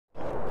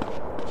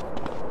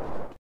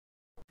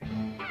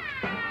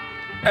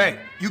Hey,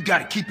 you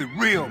gotta keep it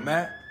real,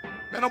 man.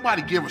 Man,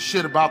 nobody give a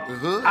shit about the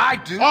hood. I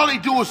do. All they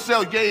do is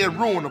sell yay and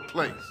ruin the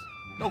place.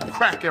 No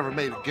crack ever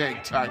made a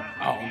gang type.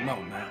 I don't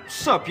know, man.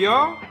 What's up,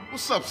 y'all?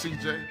 What's up,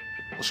 CJ?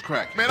 What's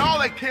crack? Man, all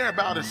they care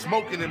about is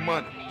smoking and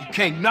money. You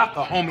can't knock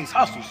a homie's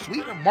hustle,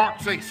 sweet. Them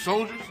marks ain't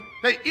soldiers.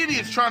 They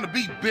idiots trying to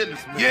be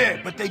businessmen.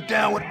 Yeah, but they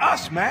down with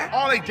us, man.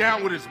 All they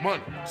down with is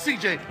money.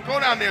 CJ, go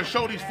down there and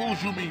show these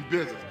fools you mean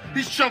business.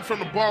 These chumps from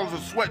the ballers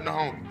are sweating the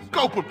homies.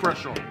 Go put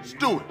pressure on them. Let's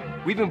do it.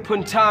 We've been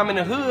putting time in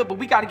the hood, but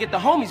we gotta get the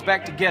homies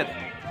back together.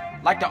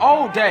 Like the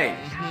old days.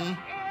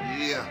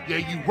 Yeah,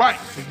 you right.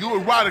 So you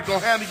and Ryder gonna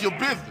handle your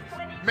business.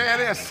 Man,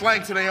 they're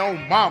slang to their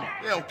own mama.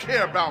 They don't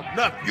care about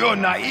nothing. You're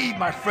naive,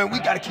 my friend. We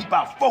gotta keep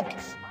our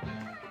focus.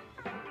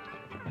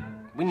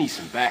 We need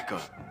some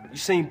backup. You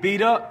seen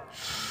Beat Up?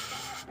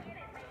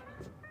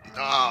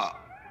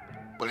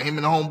 But him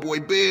and the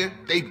homeboy Bear,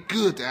 they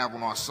good to have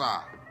on our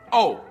side.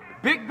 Oh,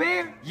 Big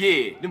Bear?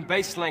 Yeah, them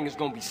bass slangers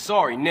gonna be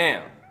sorry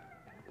now.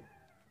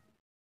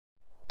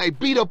 Hey,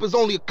 Beat Up is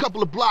only a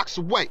couple of blocks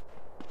away.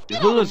 The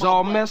hood's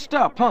all messed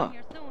up, huh?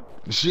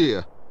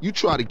 Yeah, you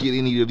try to get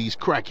any of these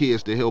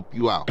crackheads to help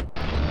you out.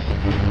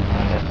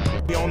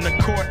 Be on the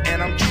court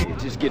and I'm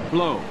Just get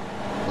blown.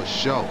 For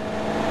sure.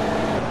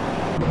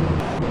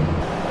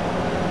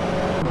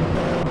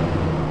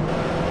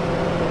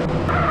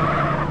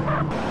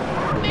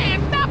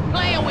 Man, stop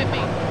playing with me!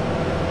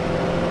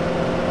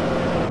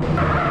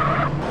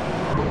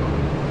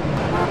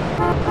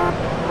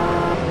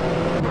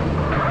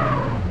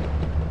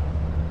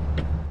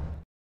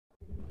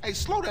 Hey,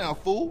 slow down,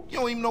 fool. You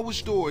don't even know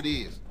which door it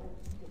is.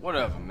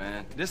 Whatever,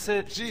 man. This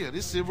it? Yeah,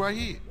 this it right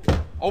here.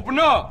 Open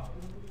up!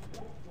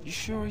 You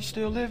sure he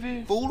still live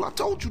here? Fool, I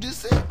told you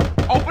this it.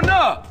 Open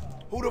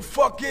up! Who the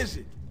fuck is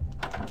it?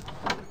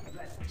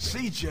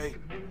 CJ,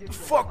 the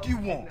fuck you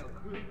want?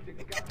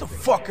 Get the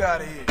fuck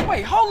out of here.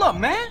 Wait, hold up,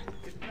 man.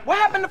 What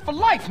happened to For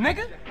Life,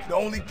 nigga? The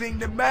only thing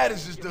that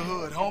matters is the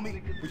hood,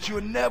 homie. But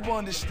you'll never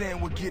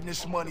understand what getting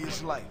this money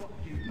is like.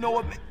 You know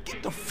what, man?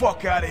 Get the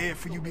fuck out of here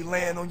for you be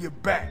laying on your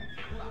back.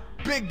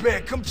 Big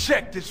Bear, come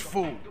check this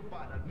fool.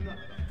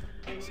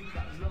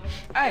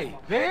 Hey,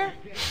 Bear?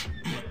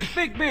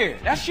 Big Bear,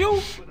 that's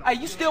you? Hey,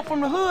 you still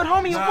from the hood,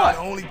 homie, or Nah, what?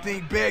 the only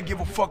thing Bear give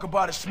a fuck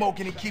about is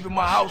smoking and keeping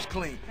my house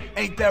clean.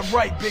 Ain't that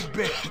right, Big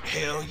Bear?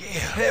 Hell yeah.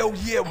 Hell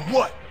yeah,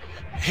 what?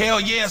 Hell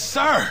yeah,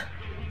 sir.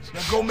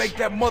 Now go make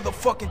that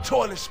motherfucking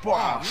toilet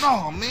spark.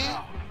 No,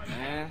 man.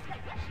 Man.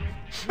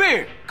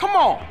 Bear, come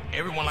on.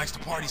 Everyone likes to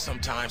party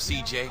sometimes,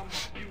 CJ.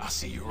 I'll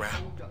see you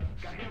around.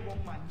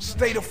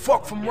 Stay the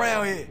fuck from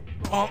round here,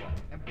 punk.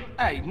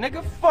 Hey,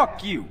 nigga,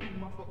 fuck you.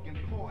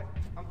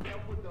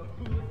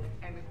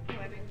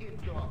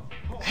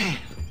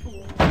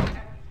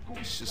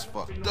 It's just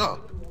fucked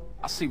up.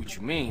 I see what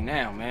you mean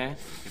now, man.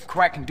 If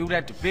Crack can do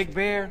that to Big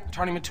Bear,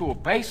 turn him into a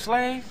base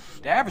slave,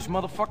 the average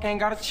motherfucker ain't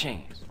got a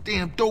chance.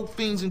 Damn dope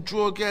fiends and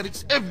drug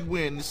addicts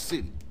everywhere in the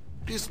city.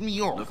 Piss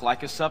me off. Look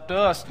like it's up to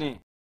us then.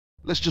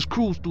 Let's just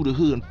cruise through the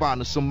hood and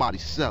find us somebody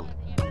selling.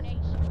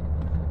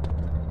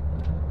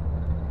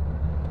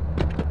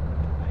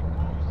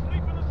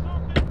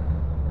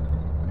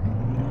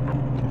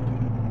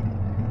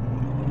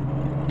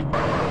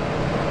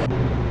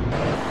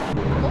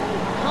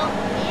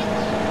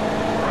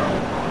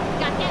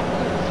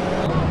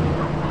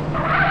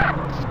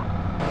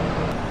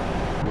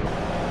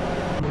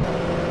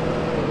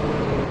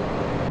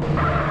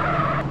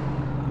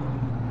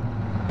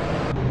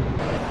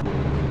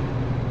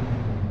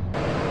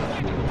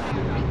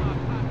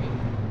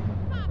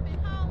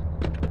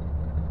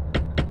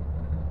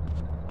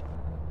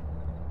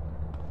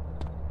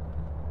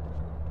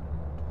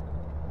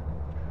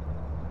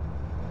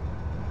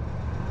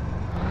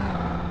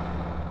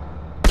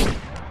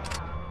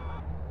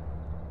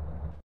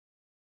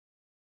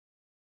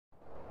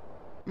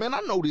 Man,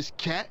 I know this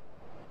cat.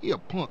 He a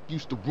punk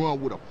used to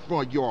run with a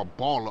front yard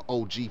baller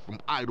OG from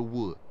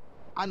Idlewood.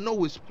 I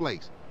know his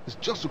place. It's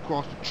just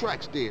across the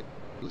tracks there.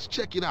 Let's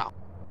check it out.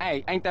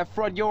 Hey, ain't that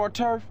front yard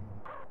turf?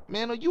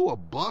 Man, are you a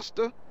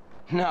buster?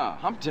 Nah,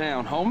 I'm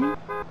down, homie.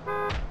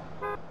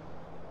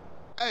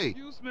 Hey,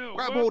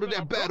 grab hold of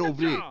that bat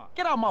over there.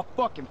 Get out my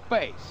fucking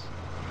face.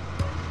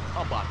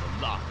 I'm about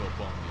to lock up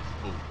on this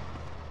fool.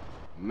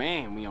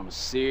 Man, we on a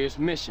serious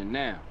mission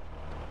now.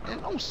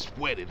 Man, don't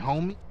sweat it,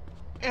 homie.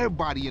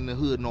 Everybody in the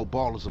hood know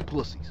ballers are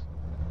pussies.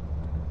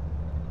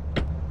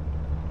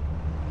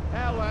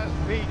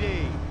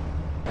 LSPD.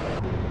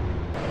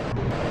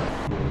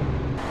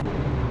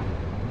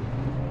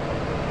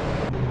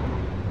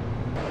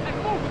 Hey,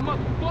 move it,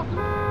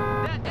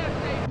 motherfucker! That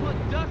essay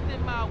put dust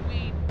in my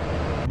weed.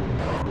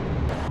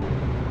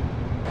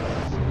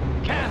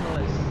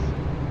 Scandalous.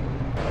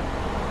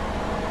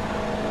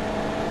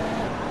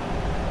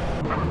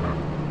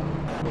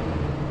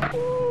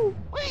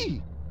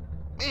 Ooh-wee!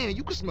 Man,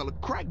 you can smell a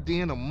crack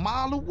den a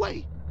mile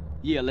away.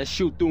 Yeah, let's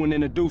shoot through and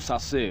introduce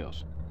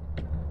ourselves.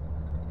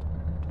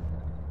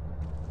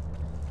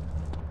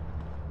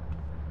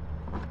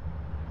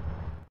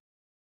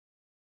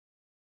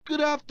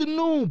 Good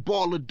afternoon,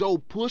 baller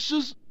dope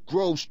pushers.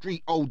 Grove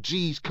Street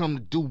OGs come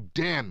to do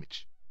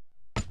damage.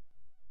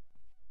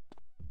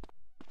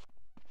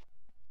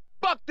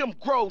 Fuck them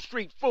Grove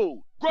Street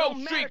fools.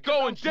 Grove Street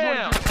going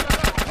down.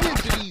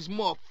 Into these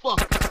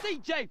motherfuckers.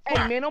 CJ,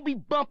 hey man, don't be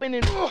bumping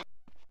and.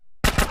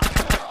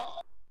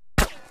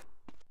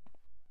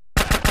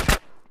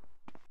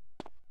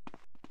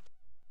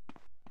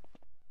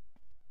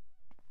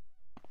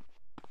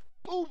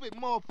 Move it,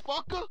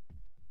 motherfucker.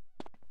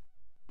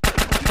 You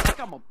think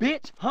I'm a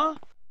bitch, huh?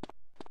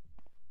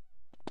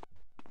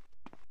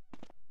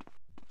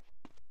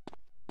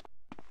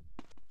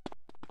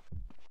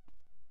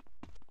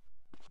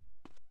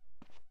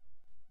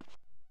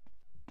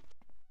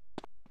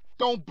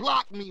 Don't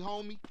block me,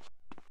 homie.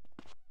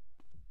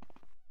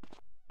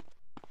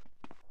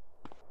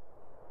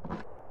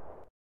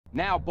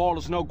 Now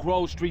ballers know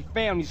Grove Street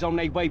families on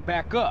their way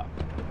back up.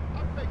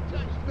 I fake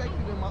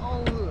respected in my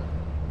own hood.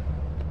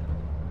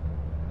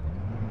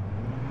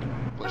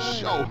 For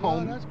sure,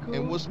 homie. Cool.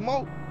 And what's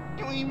more,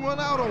 you ain't even run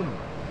out on me.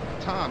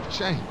 Times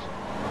change.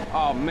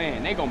 Oh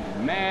man, they gonna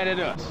be mad at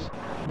us.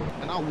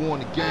 And I'll warn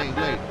the gang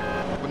later.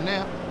 For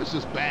now, let's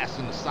just bask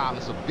in the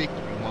silence of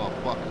victory,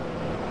 motherfucker.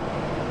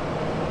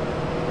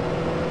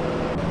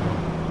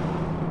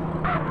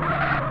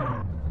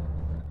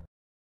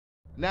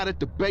 Now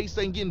that the bass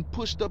ain't getting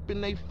pushed up in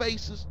their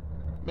faces,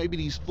 maybe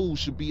these fools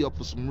should be up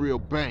for some real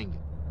banging.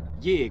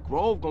 Yeah,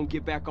 Grove gonna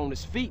get back on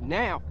his feet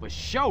now, for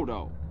sure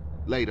though.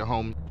 Later,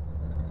 homie.